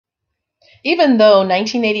Even though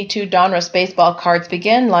 1982 Donruss baseball cards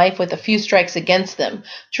began life with a few strikes against them,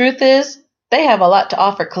 truth is, they have a lot to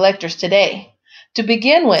offer collectors today. To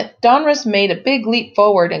begin with, Donruss made a big leap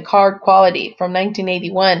forward in card quality from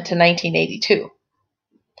 1981 to 1982.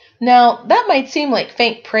 Now, that might seem like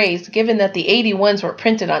faint praise given that the 81s were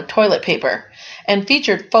printed on toilet paper and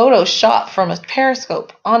featured photos shot from a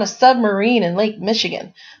periscope on a submarine in Lake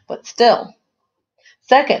Michigan, but still.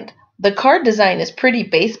 Second, the card design is pretty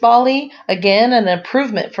baseball-y, again an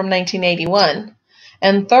improvement from 1981.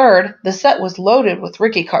 And third, the set was loaded with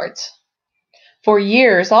rookie cards. For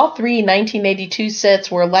years, all three 1982 sets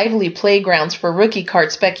were lively playgrounds for rookie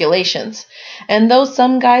card speculations, and though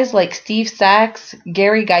some guys like Steve Sax,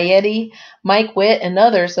 Gaetti, Mike Witt, and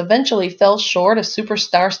others eventually fell short of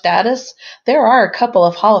superstar status, there are a couple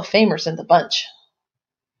of Hall of Famers in the bunch.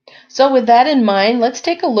 So with that in mind, let's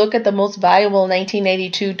take a look at the most valuable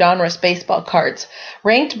 1982 Donruss baseball cards,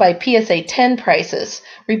 ranked by PSA 10 prices,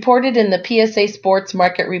 reported in the PSA Sports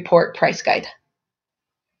Market Report Price Guide.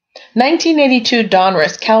 1982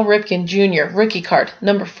 Donruss Cal Ripken Jr. Rookie Card,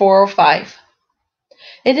 number 405.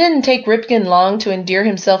 It didn't take Ripken long to endear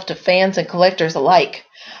himself to fans and collectors alike.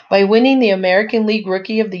 By winning the American League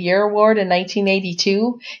Rookie of the Year award in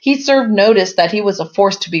 1982, he served notice that he was a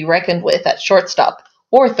force to be reckoned with at shortstop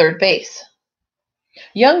or third base.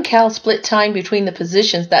 Young Cal split time between the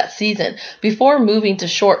positions that season before moving to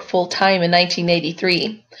short full-time in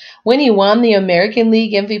 1983, when he won the American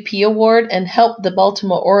League MVP award and helped the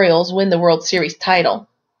Baltimore Orioles win the World Series title.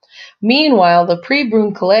 Meanwhile, the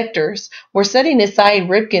pre-Broom collectors were setting aside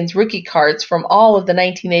Ripken's rookie cards from all of the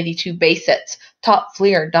 1982 base sets, Top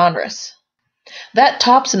Fleer and Donruss. That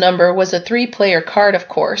Topps number was a 3-player card, of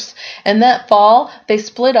course, and that fall they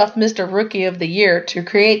split off Mr. Rookie of the Year to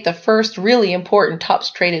create the first really important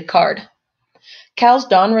Topps traded card. Cal's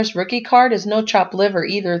Donruss rookie card is no chopped liver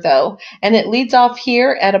either, though, and it leads off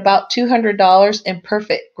here at about $200 in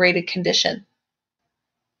perfect graded condition.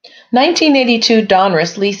 1982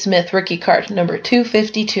 Donruss Lee Smith rookie card, number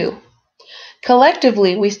 252.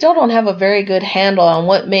 Collectively, we still don't have a very good handle on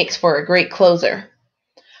what makes for a great closer.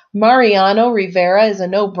 Mariano Rivera is a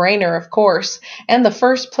no-brainer, of course, and the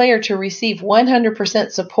first player to receive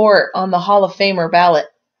 100% support on the Hall of Famer ballot.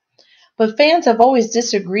 But fans have always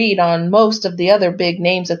disagreed on most of the other big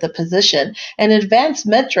names at the position, and advanced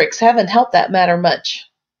metrics haven't helped that matter much.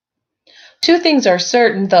 Two things are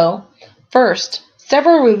certain, though. First,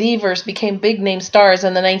 several relievers became big-name stars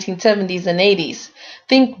in the 1970s and 80s.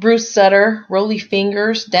 Think Bruce Sutter, Rollie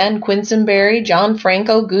Fingers, Dan Quisenberry, John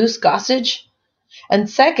Franco, Goose Gossage. And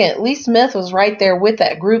second, Lee Smith was right there with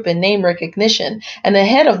that group in name recognition and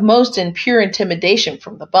ahead of most in pure intimidation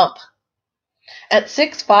from the bump. At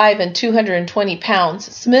 6'5" and 220 pounds,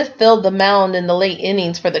 Smith filled the mound in the late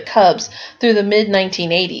innings for the Cubs through the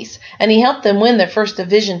mid-1980s, and he helped them win their first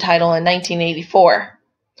division title in 1984.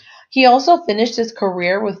 He also finished his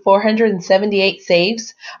career with 478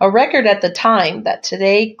 saves, a record at the time that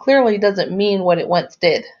today clearly doesn't mean what it once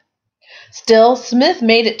did. Still, Smith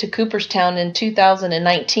made it to Cooperstown in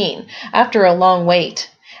 2019 after a long wait,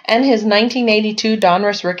 and his 1982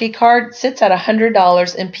 Donruss rookie card sits at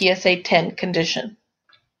 $100 in PSA 10 condition.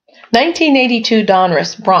 1982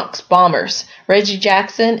 Donruss Bronx Bombers, Reggie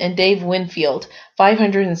Jackson and Dave Winfield,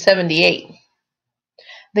 578.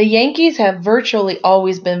 The Yankees have virtually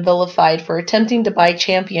always been vilified for attempting to buy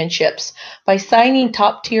championships by signing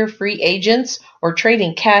top-tier free agents or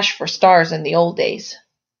trading cash for stars in the old days.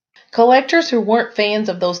 Collectors who weren't fans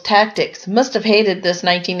of those tactics must have hated this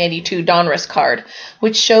 1982 Donruss card,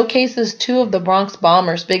 which showcases two of the Bronx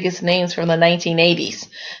Bombers' biggest names from the 1980s,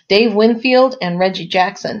 Dave Winfield and Reggie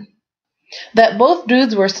Jackson. That both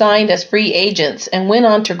dudes were signed as free agents and went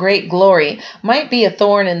on to great glory might be a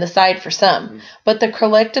thorn in the side for some, but the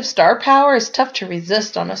collective star power is tough to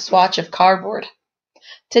resist on a swatch of cardboard.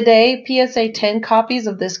 Today, PSA 10 copies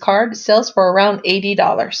of this card sells for around $80.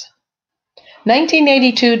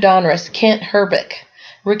 1982 Donruss Kent Hrbek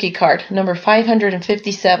rookie card, number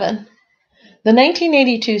 557. The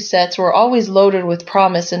 1982 sets were always loaded with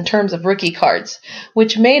promise in terms of rookie cards,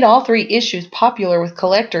 which made all three issues popular with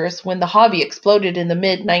collectors when the hobby exploded in the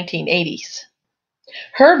mid-1980s.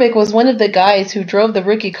 Hrbek was one of the guys who drove the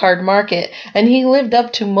rookie card market, and he lived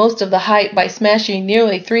up to most of the hype by smashing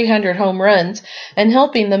nearly 300 home runs and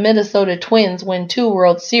helping the Minnesota Twins win 2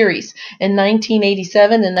 World Series in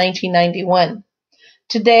 1987 and 1991.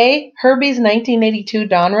 Today, Herbie's 1982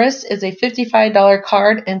 Donruss is a $55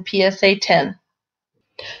 card in PSA 10.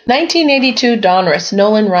 1982 Donruss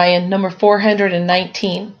Nolan Ryan, number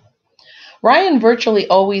 419. Ryan virtually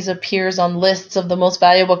always appears on lists of the most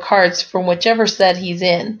valuable cards from whichever set he's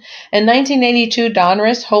in, and 1982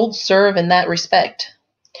 Donruss holds serve in that respect.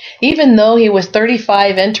 Even though he was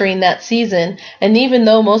 35 entering that season, and even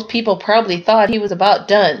though most people probably thought he was about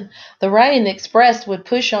done, the Ryan Express would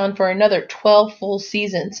push on for another 12 full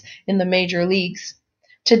seasons in the major leagues.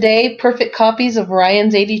 Today, perfect copies of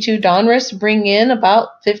Ryan's 82 Donruss bring in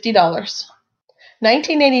about $50.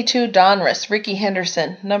 1982 Donruss, Rickey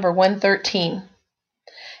Henderson, number 113.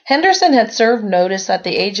 Henderson had served notice at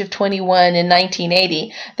the age of 21 in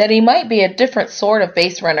 1980 that he might be a different sort of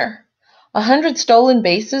base runner. 100 stolen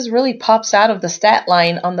bases really pops out of the stat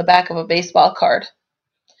line on the back of a baseball card.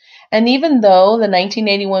 And even though the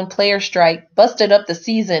 1981 player strike busted up the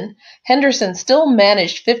season, Henderson still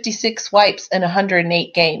managed 56 swipes in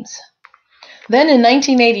 108 games. Then in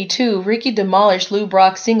 1982, Rickey demolished Lou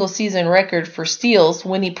Brock's single-season record for steals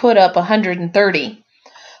when he put up 130.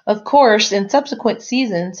 Of course, in subsequent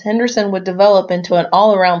seasons, Henderson would develop into an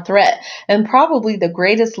all-around threat and probably the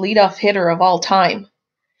greatest leadoff hitter of all time.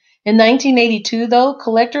 In 1982, though,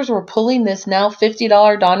 collectors were pulling this now $50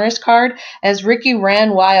 Donruss card as Rickey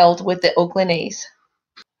ran wild with the Oakland A's.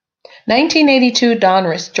 1982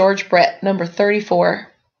 Donruss, George Brett, number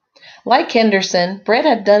 34. Like Henderson, Brett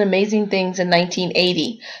had done amazing things in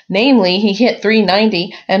 1980. Namely, he hit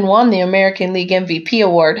 .390 and won the American League MVP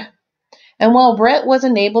award. And while Brett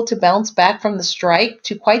wasn't able to bounce back from the strike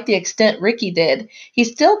to quite the extent Rickey did, he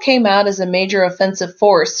still came out as a major offensive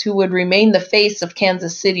force who would remain the face of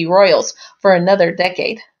Kansas City Royals for another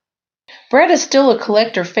decade. Brett is still a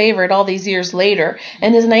collector favorite all these years later,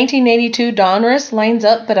 and his 1982 Donruss lines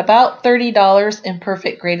up at about $30 in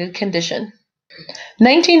perfect graded condition.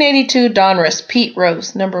 1982 Donruss, Pete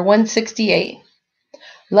Rose, number 168.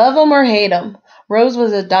 Love him or hate him, Rose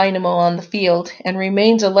was a dynamo on the field and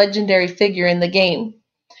remains a legendary figure in the game.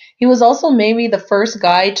 He was also maybe the first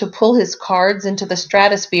guy to pull his cards into the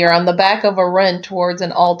stratosphere on the back of a run towards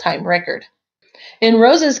an all-time record. In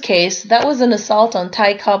Rose's case, that was an assault on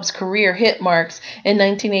Ty Cobb's career hit marks in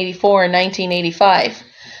 1984 and 1985.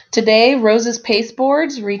 Today, Rose's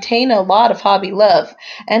pasteboards retain a lot of hobby love,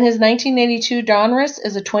 and his 1982 Donruss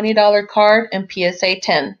is a $20 card and PSA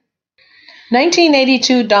 10.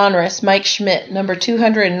 1982 Donruss, Mike Schmidt, number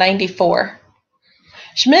 294.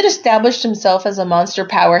 Schmidt established himself as a monster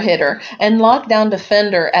power hitter and lockdown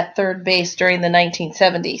defender at third base during the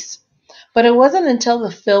 1970s. But it wasn't until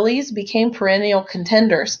the Phillies became perennial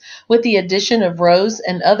contenders, with the addition of Rose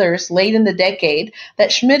and others late in the decade,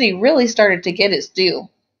 that Schmidt really started to get his due.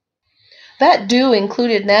 That due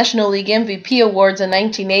included National League MVP awards in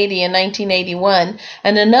 1980 and 1981,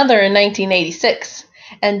 and another in 1986.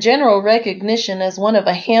 And general recognition as one of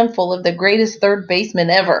a handful of the greatest third basemen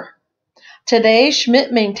ever. Today,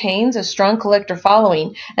 Schmidt maintains a strong collector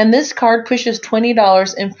following, and this card pushes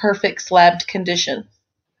 $20 in perfect slabbed condition.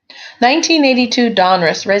 1982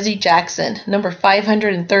 Donruss, Reggie Jackson, number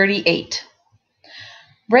 538.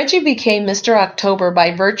 Reggie became Mr. October by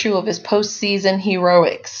virtue of his postseason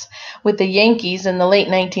heroics with the Yankees in the late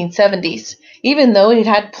 1970s, even though he'd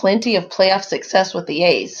had plenty of playoff success with the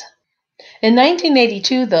A's. In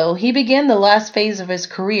 1982, though, he began the last phase of his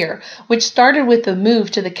career, which started with the move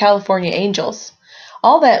to the California Angels.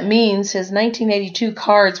 All that means his 1982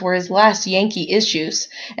 cards were his last Yankee issues,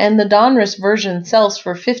 and the Donruss version sells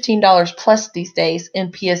for $15 plus these days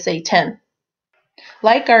in PSA 10.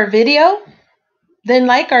 Like our video? Then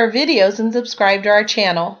like our videos and subscribe to our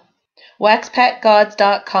channel.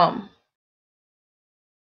 WaxPackGods.com